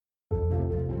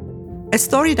A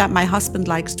story that my husband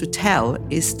likes to tell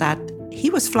is that he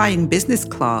was flying business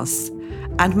class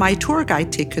and my tour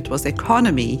guide ticket was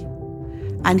economy.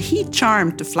 And he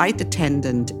charmed the flight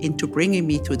attendant into bringing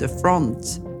me to the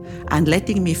front and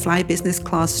letting me fly business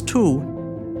class too.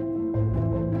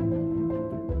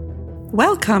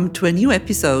 Welcome to a new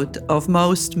episode of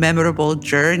Most Memorable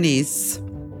Journeys.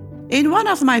 In one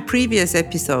of my previous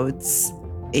episodes,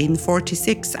 in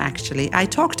 46 actually, I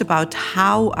talked about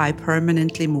how I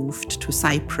permanently moved to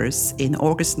Cyprus in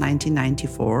August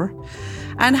 1994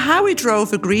 and how I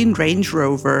drove a green Range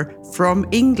Rover from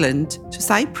England to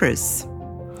Cyprus.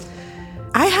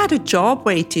 I had a job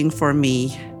waiting for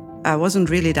me. I wasn't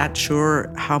really that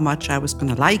sure how much I was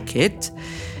going to like it.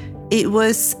 It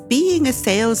was being a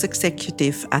sales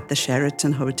executive at the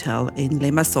Sheraton Hotel in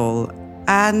Limassol.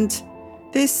 And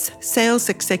this sales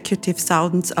executive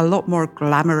sounds a lot more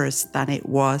glamorous than it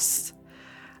was.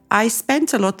 I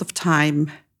spent a lot of time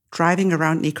driving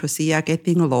around Nicosia,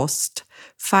 getting lost,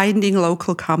 finding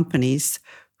local companies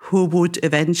who would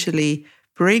eventually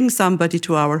bring somebody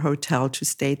to our hotel to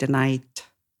stay the night.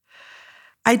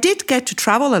 I did get to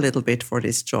travel a little bit for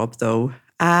this job though,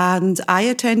 and I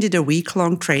attended a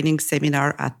week-long training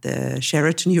seminar at the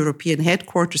Sheraton European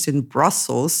headquarters in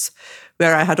Brussels,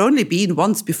 where I had only been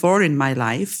once before in my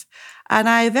life, and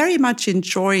I very much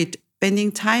enjoyed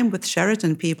spending time with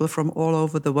Sheraton people from all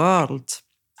over the world.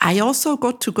 I also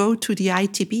got to go to the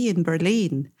ITB in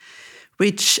Berlin,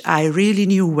 which I really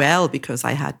knew well because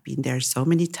I had been there so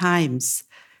many times,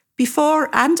 before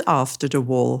and after the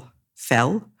wall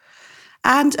fell.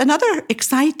 And another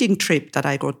exciting trip that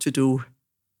I got to do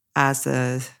as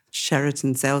a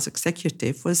Sheraton sales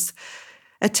executive was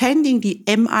attending the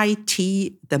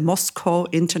MIT, the Moscow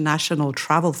International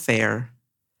Travel Fair.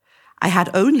 I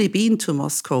had only been to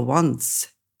Moscow once,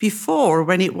 before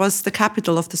when it was the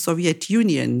capital of the Soviet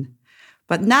Union.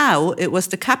 But now it was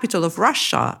the capital of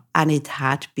Russia, and it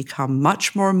had become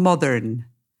much more modern.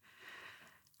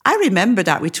 I remember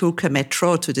that we took a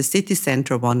metro to the city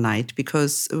center one night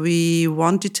because we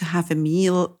wanted to have a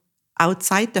meal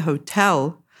outside the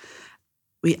hotel.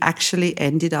 We actually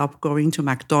ended up going to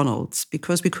McDonald's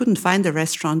because we couldn't find a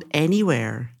restaurant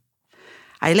anywhere.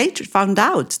 I later found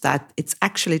out that it's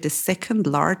actually the second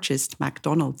largest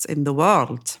McDonald's in the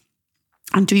world.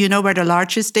 And do you know where the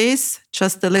largest is?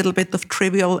 Just a little bit of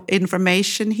trivial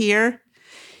information here.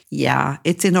 Yeah,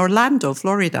 it's in Orlando,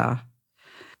 Florida.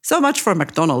 So much for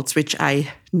McDonald's, which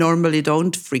I normally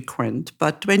don't frequent.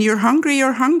 But when you're hungry,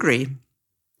 you're hungry.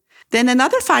 Then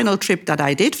another final trip that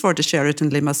I did for the Sheraton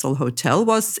Limassol Hotel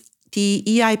was the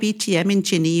EIBTM in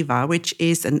Geneva, which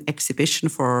is an exhibition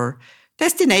for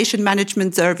destination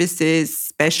management services,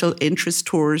 special interest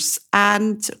tours,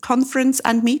 and conference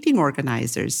and meeting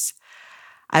organizers.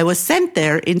 I was sent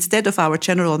there instead of our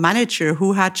general manager,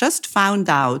 who had just found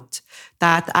out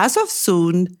that as of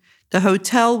soon, the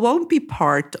hotel won't be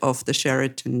part of the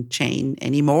Sheraton chain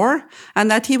anymore,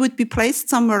 and that he would be placed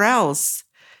somewhere else.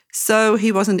 So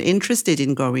he wasn't interested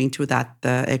in going to that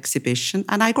exhibition,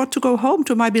 and I got to go home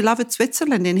to my beloved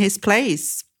Switzerland in his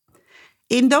place.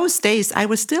 In those days, I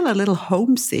was still a little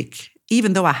homesick,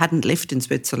 even though I hadn't lived in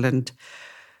Switzerland.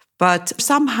 But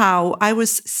somehow I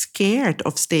was scared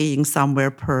of staying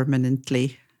somewhere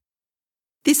permanently.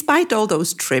 Despite all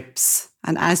those trips,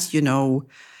 and as you know,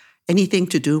 anything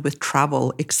to do with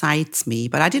travel excites me,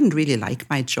 but I didn't really like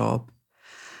my job.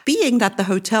 Being that the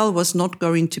hotel was not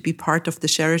going to be part of the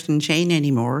Sheraton chain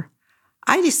anymore,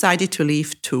 I decided to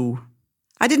leave too.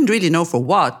 I didn't really know for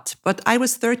what, but I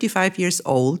was 35 years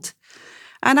old,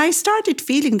 and I started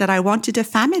feeling that I wanted a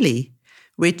family,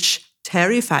 which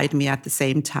terrified me at the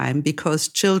same time because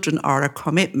children are a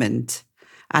commitment.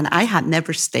 And I had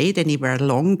never stayed anywhere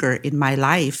longer in my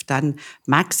life than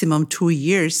maximum 2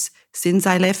 years since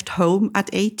I left home at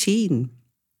 18.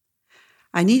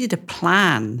 I needed a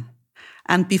plan.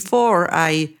 And before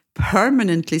I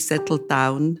permanently settled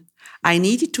down, I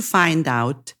needed to find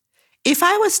out if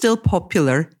I was still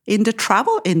popular in the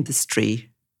travel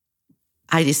industry.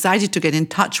 I decided to get in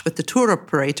touch with the tour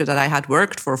operator that I had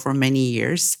worked for many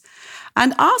years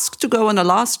and asked to go on a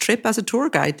last trip as a tour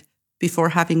guide before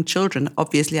having children.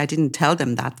 Obviously, I didn't tell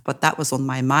them that, but that was on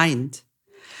my mind.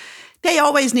 They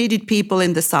always needed people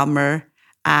in the summer,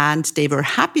 and they were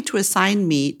happy to assign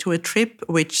me to a trip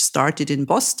which started in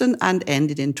Boston and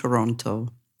ended in Toronto.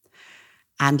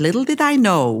 And little did I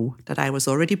know that I was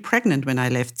already pregnant when I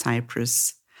left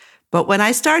Cyprus. But when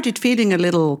I started feeling a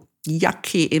little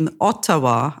yucky in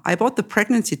Ottawa, I bought the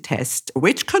pregnancy test,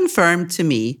 which confirmed to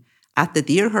me at the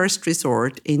Deerhurst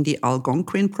Resort in the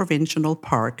Algonquin Provincial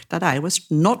Park that I was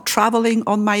not traveling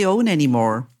on my own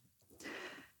anymore.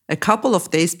 A couple of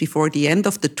days before the end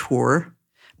of the tour,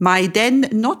 my then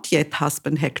not yet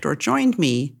husband Hector joined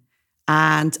me,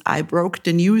 and I broke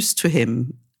the news to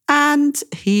him, and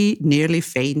he nearly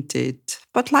fainted.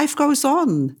 But life goes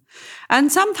on,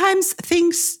 and sometimes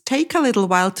things take a little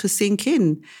while to sink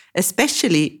in,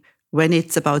 especially when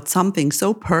it's about something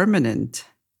so permanent.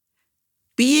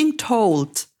 Being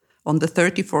told on the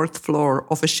 34th floor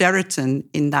of a Sheraton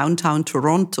in downtown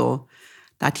Toronto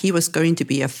that he was going to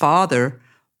be a father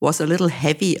was a little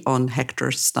heavy on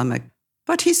Hector's stomach.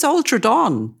 But he soldiered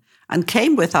on and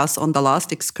came with us on the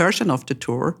last excursion of the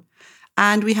tour,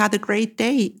 and we had a great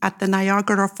day at the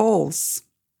Niagara Falls.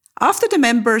 After the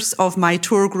members of my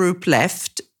tour group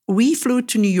left, we flew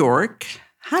to New York,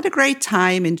 had a great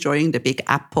time enjoying the Big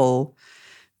Apple,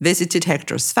 visited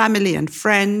Hector's family and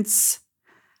friends.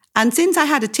 And since I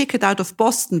had a ticket out of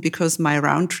Boston because my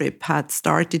round trip had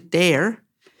started there,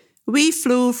 we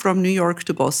flew from New York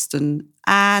to Boston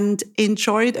and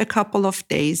enjoyed a couple of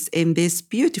days in this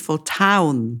beautiful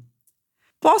town.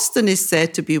 Boston is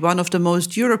said to be one of the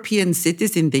most European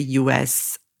cities in the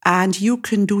US, and you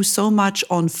can do so much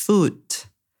on foot,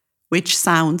 which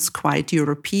sounds quite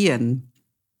European.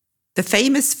 The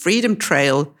famous Freedom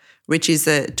Trail, which is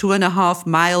a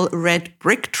 2.5-mile red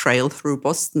brick trail through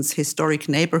Boston's historic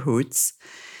neighborhoods,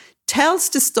 tells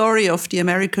the story of the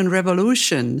American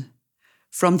Revolution,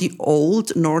 from the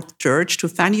Old North Church to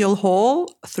Faneuil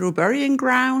Hall, through burying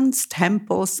grounds,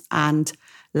 temples, and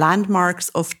landmarks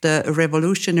of the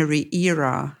Revolutionary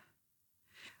era.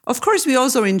 Of course, we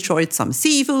also enjoyed some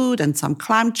seafood and some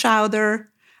clam chowder,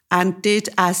 and did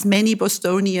as many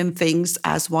Bostonian things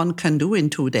as one can do in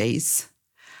 2 days.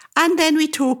 And then we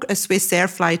took a Swissair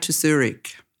flight to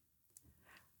Zurich.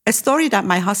 A story that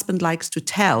my husband likes to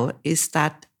tell is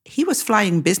that he was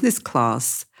flying business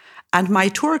class and my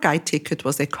tour guide ticket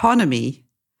was economy.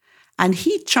 And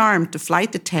he charmed the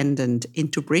flight attendant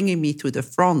into bringing me to the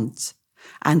front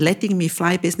and letting me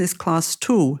fly business class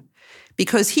too,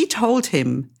 because he told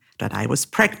him that I was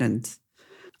pregnant.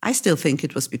 I still think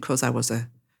it was because I was a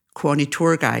Quoni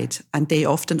tour guide and they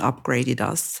often upgraded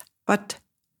us. But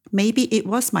maybe it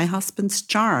was my husband's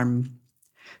charm.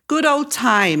 Good old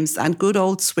times and good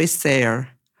old Swissair.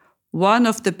 One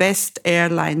of the best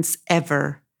airlines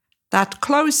ever. That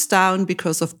closed down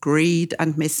because of greed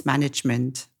and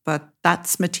mismanagement. But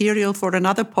that's material for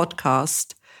another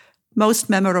podcast. Most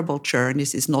Memorable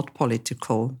Journeys is not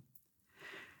political.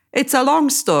 It's a long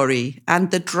story,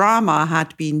 and the drama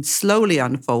had been slowly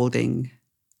unfolding.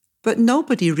 But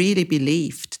nobody really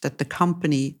believed that the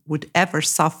company would ever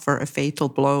suffer a fatal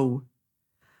blow.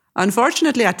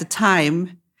 Unfortunately, at the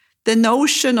time, the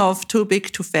notion of too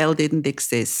big to fail didn't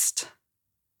exist.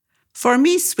 For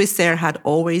me, Swissair had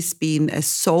always been a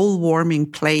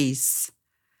soul-warming place.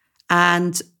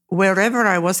 And wherever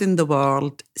I was in the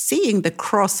world, seeing the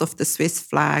cross of the Swiss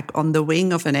flag on the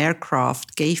wing of an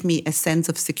aircraft gave me a sense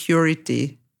of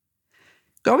security.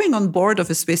 Going on board of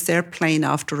a Swissair plane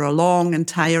after a long and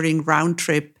tiring round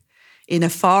trip in a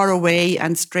faraway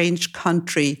and strange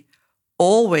country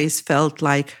always felt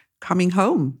like coming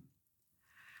home.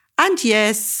 And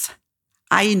yes,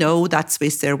 I know that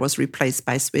Swissair was replaced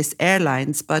by Swiss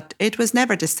Airlines, but it was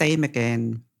never the same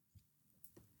again.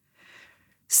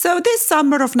 So this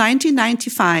summer of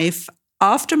 1995,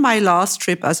 after my last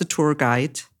trip as a tour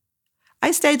guide,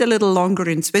 I stayed a little longer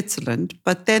in Switzerland,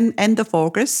 but then end of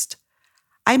August,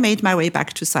 I made my way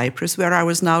back to Cyprus, where I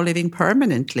was now living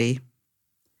permanently.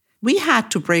 We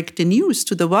had to break the news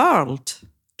to the world,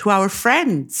 to our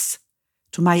friends,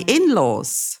 to my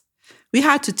in-laws. We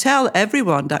had to tell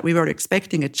everyone that we were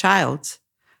expecting a child,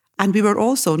 and we were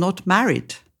also not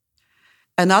married.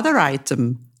 Another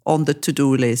item on the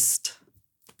to-do list.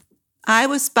 I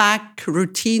was back,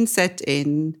 routine set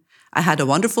in. I had a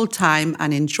wonderful time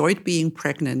and enjoyed being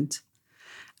pregnant.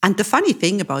 And the funny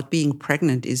thing about being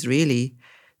pregnant is really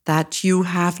that you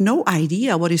have no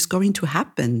idea what is going to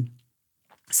happen.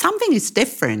 Something is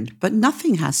different, but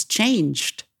nothing has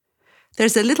changed.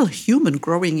 There's a little human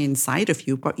growing inside of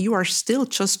you, but you are still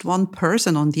just one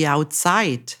person on the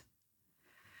outside.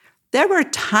 There were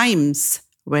times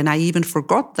when I even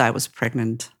forgot that I was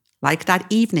pregnant, like that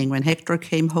evening when Hector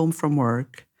came home from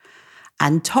work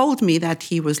and told me that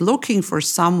he was looking for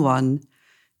someone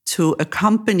to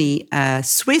accompany a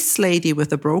Swiss lady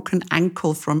with a broken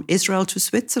ankle from Israel to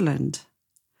Switzerland.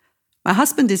 My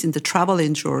husband is in the travel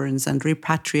insurance and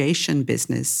repatriation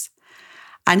business,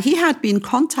 and he had been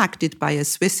contacted by a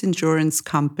Swiss insurance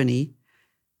company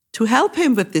to help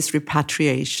him with this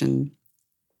repatriation.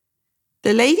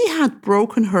 The lady had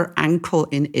broken her ankle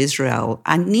in Israel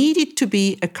and needed to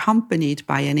be accompanied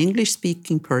by an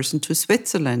English-speaking person to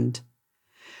Switzerland.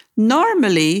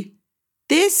 Normally,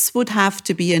 this would have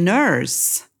to be a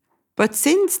nurse. But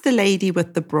since the lady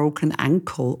with the broken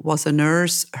ankle was a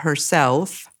nurse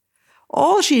herself,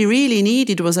 all she really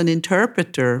needed was an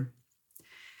interpreter.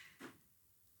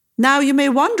 Now, you may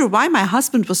wonder why my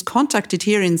husband was contacted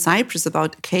here in Cyprus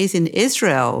about a case in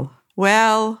Israel.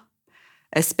 Well,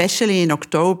 especially in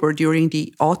October during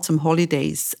the autumn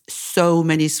holidays, so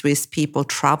many Swiss people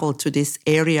travel to this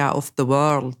area of the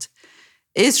world.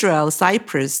 Israel,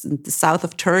 Cyprus, and the south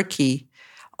of Turkey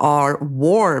are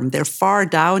warm. They're far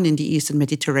down in the eastern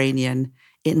Mediterranean,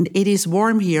 and it is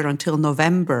warm here until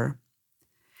November.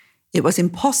 It was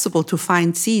impossible to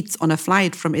find seats on a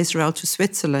flight from Israel to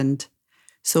Switzerland,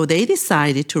 so they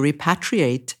decided to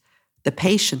repatriate the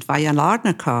patient via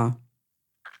Larnaca.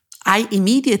 I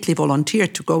immediately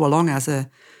volunteered to go along as an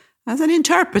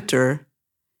interpreter,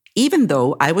 even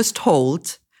though I was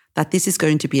told that this is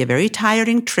going to be a very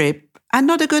tiring trip and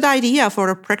not a good idea for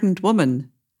a pregnant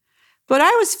woman. But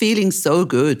I was feeling so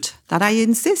good that I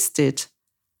insisted,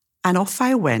 and off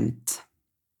I went.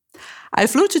 I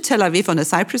flew to Tel Aviv on a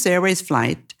Cyprus Airways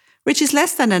flight, which is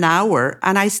less than an hour,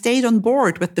 and I stayed on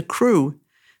board with the crew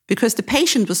because the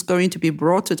patient was going to be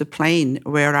brought to the plane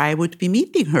where I would be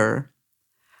meeting her.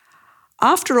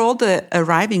 After all the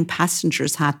arriving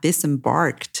passengers had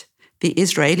disembarked, the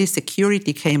Israeli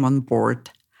security came on board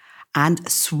and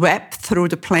swept through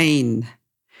the plane.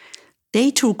 They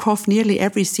took off nearly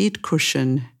every seat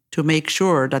cushion to make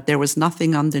sure that there was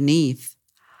nothing underneath.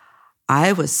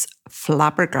 I was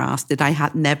flabbergasted. I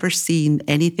had never seen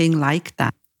anything like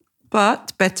that.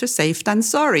 But better safe than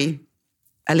sorry.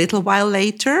 A little while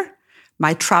later,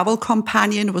 my travel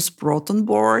companion was brought on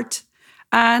board,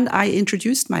 and I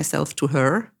introduced myself to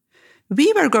her.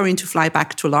 We were going to fly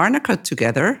back to Larnaca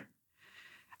together,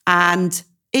 and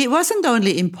it wasn't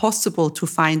only impossible to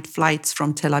find flights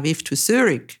from Tel Aviv to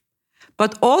Zurich,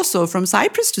 but also from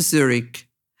Cyprus to Zurich.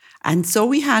 And so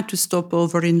we had to stop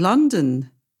over in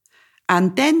London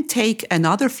and then take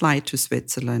another flight to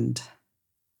Switzerland.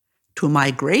 To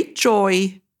my great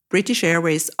joy, British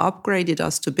Airways upgraded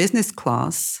us to business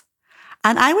class,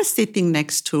 and I was sitting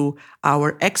next to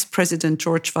our ex-president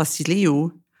George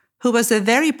Vassiliou, who was a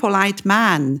very polite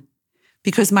man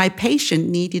because my patient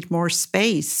needed more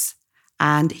space,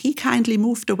 and he kindly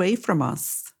moved away from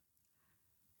us.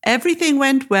 Everything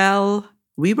went well.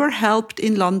 We were helped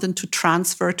in London to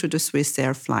transfer to the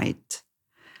Swissair flight.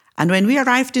 And when we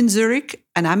arrived in Zurich,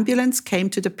 an ambulance came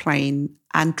to the plane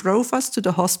and drove us to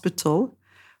the hospital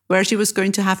where she was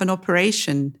going to have an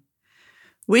operation,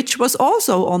 which was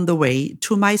also on the way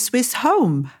to my Swiss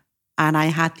home. And I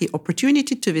had the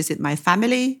opportunity to visit my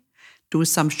family, do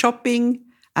some shopping,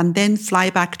 and then fly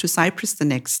back to Cyprus the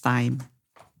next time.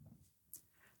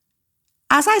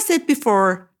 As I said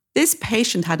before, this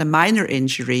patient had a minor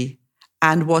injury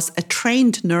and was a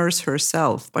trained nurse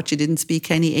herself, but she didn't speak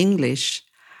any English.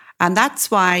 And that's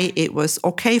why it was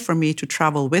okay for me to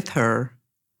travel with her.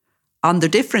 Under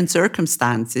different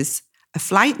circumstances, a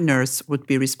flight nurse would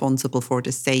be responsible for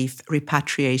the safe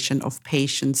repatriation of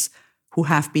patients who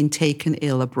have been taken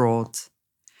ill abroad.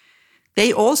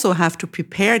 They also have to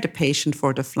prepare the patient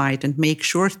for the flight and make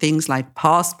sure things like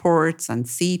passports and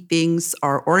seatings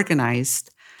are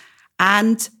organized,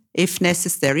 and, if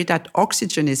necessary, that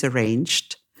oxygen is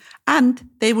arranged, and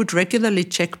they would regularly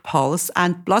check pulse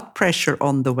and blood pressure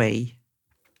on the way.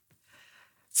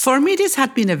 For me, this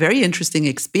had been a very interesting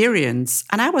experience,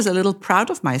 and I was a little proud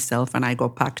of myself when I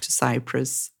got back to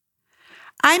Cyprus.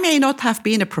 I may not have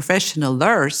been a professional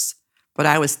nurse, but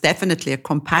I was definitely a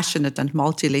compassionate and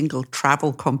multilingual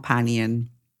travel companion.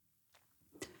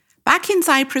 Back in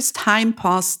Cyprus, time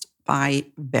passed by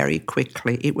very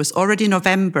quickly. It was already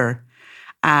November,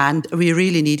 and we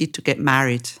really needed to get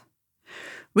married.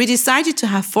 We decided to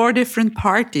have 4 different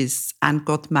parties and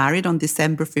got married on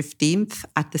December 15th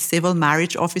at the Civil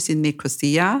Marriage Office in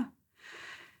Nicosia.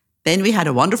 Then we had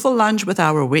a wonderful lunch with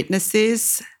our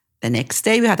witnesses. The next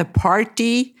day we had a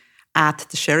party at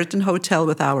the Sheraton Hotel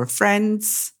with our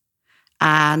friends.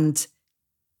 And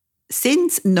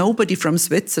since nobody from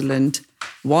Switzerland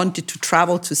wanted to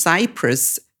travel to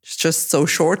Cyprus just so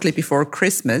shortly before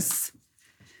Christmas,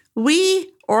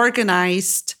 we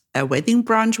organized a wedding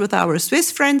brunch with our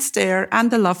Swiss friends there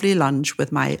and a lovely lunch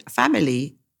with my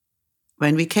family.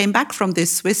 When we came back from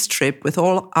this Swiss trip with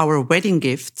all our wedding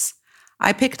gifts,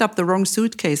 I picked up the wrong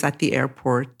suitcase at the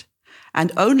airport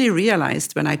and only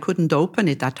realized when I couldn't open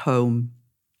it at home.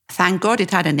 Thank God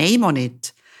it had a name on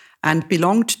it and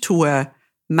belonged to a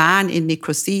man in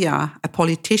Nicosia, a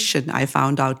politician, I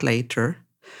found out later.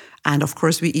 And of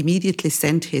course, we immediately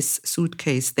sent his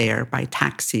suitcase there by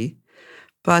taxi.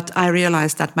 But I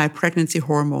realized that my pregnancy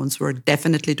hormones were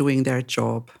definitely doing their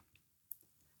job.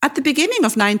 At the beginning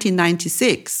of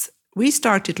 1996, we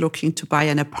started looking to buy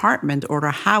an apartment or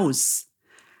a house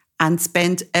and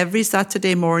spent every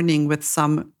Saturday morning with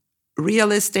some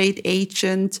real estate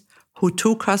agent who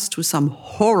took us to some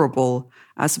horrible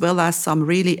as well as some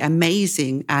really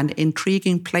amazing and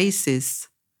intriguing places.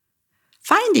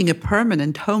 Finding a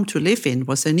permanent home to live in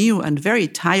was a new and very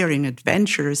tiring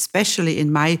adventure, especially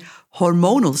in my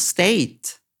hormonal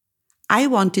state. I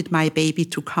wanted my baby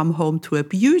to come home to a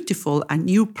beautiful and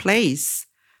new place,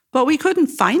 but we couldn't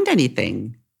find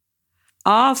anything.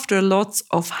 After lots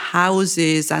of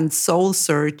houses and soul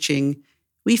searching,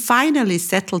 we finally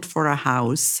settled for a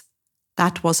house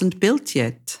that wasn't built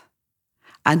yet.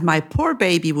 And my poor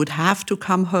baby would have to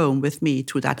come home with me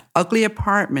to that ugly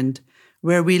apartment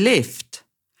where we lived.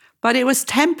 But it was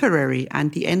temporary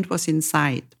and the end was in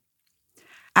sight.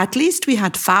 At least we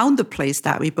had found a place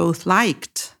that we both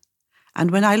liked.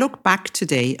 And when I look back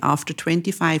today, after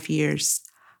 25 years,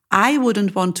 I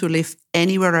wouldn't want to live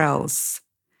anywhere else.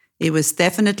 It was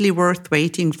definitely worth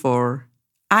waiting for.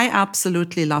 I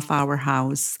absolutely love our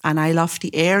house and I love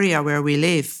the area where we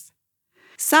live.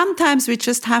 Sometimes we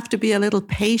just have to be a little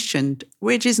patient,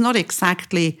 which is not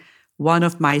exactly one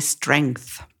of my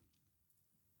strengths.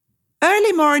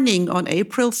 Early morning on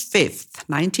April 5th,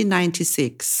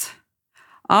 1996,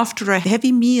 after a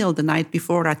heavy meal the night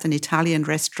before at an Italian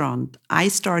restaurant, I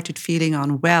started feeling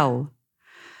unwell.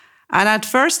 And at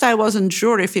first I wasn't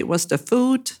sure if it was the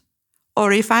food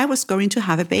or if I was going to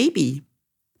have a baby.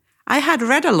 I had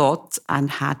read a lot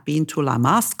and had been to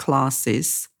Lamaze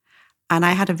classes, and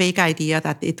I had a vague idea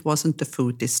that it wasn't the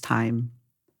food this time.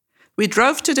 We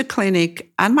drove to the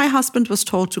clinic and my husband was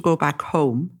told to go back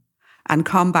home and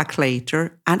come back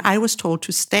later, and I was told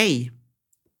to stay.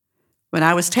 When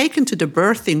I was taken to the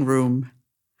birthing room,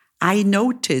 I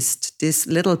noticed this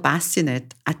little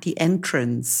bassinet at the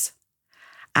entrance,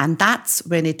 and that's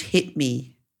when it hit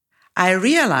me. I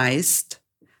realized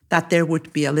that there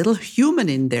would be a little human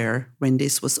in there when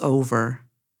this was over.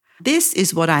 This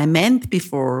is what I meant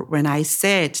before when I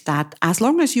said that as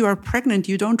long as you are pregnant,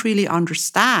 you don't really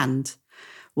understand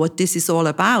what this is all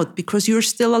about because you're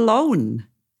still alone.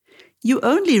 You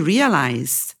only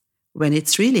realize when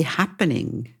it's really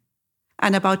happening.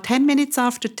 And about 10 minutes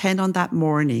after 10 on that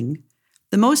morning,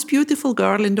 the most beautiful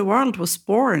girl in the world was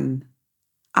born.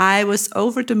 I was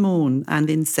over the moon and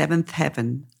in seventh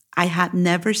heaven. I had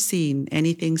never seen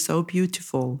anything so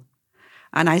beautiful.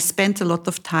 And I spent a lot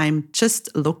of time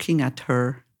just looking at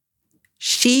her.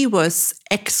 She was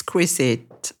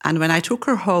exquisite. And when I took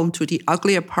her home to the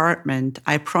ugly apartment,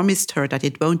 I promised her that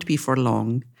it won't be for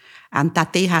long and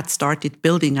that they had started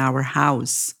building our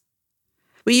house.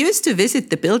 We used to visit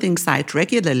the building site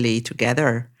regularly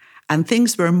together, and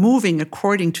things were moving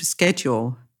according to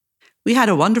schedule. We had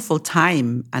a wonderful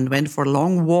time and went for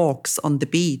long walks on the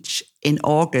beach in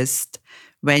August.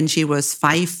 When she was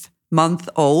 5 months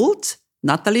old,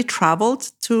 Natalie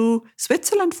traveled to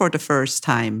Switzerland for the first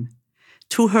time,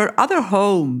 to her other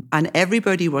home, and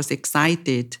everybody was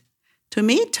excited to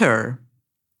meet her.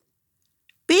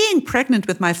 Being pregnant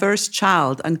with my first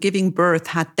child and giving birth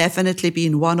had definitely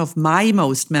been one of my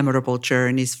most memorable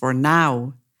journeys for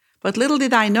now. But little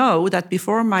did I know that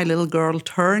before my little girl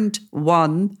turned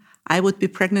 1, I would be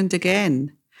pregnant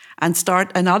again and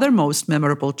start another most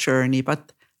memorable journey.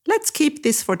 But let's keep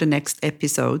this for the next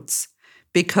episodes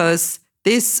because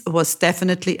this was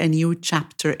definitely a new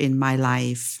chapter in my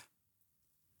life.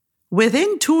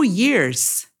 Within 2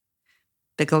 years,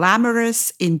 the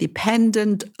glamorous,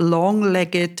 independent,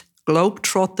 long-legged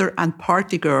globetrotter and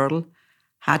party girl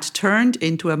had turned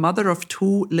into a mother of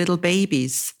 2 little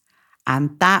babies,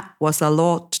 and that was a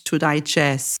lot to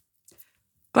digest.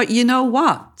 But you know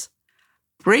what?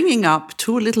 Bringing up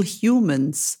 2 little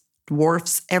humans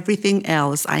dwarfs everything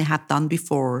else I had done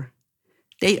before.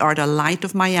 They are the light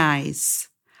of my eyes.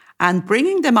 And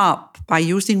bringing them up by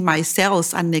using my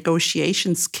sales and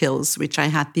negotiation skills, which I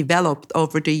had developed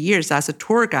over the years as a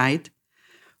tour guide,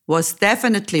 was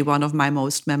definitely one of my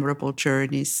most memorable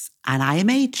journeys. And I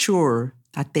made sure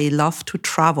that they love to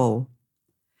travel.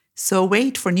 So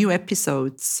wait for new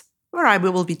episodes where I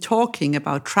will be talking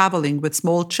about traveling with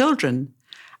small children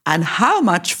and how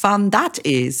much fun that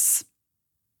is.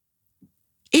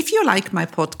 If you like my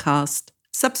podcast,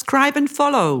 subscribe and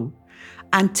follow.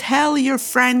 And tell your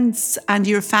friends and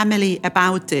your family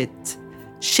about it.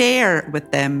 Share with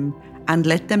them and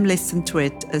let them listen to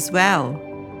it as well.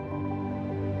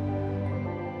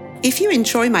 If you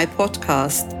enjoy my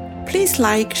podcast, please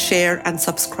like, share, and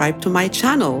subscribe to my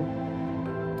channel.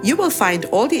 You will find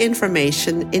all the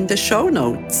information in the show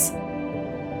notes.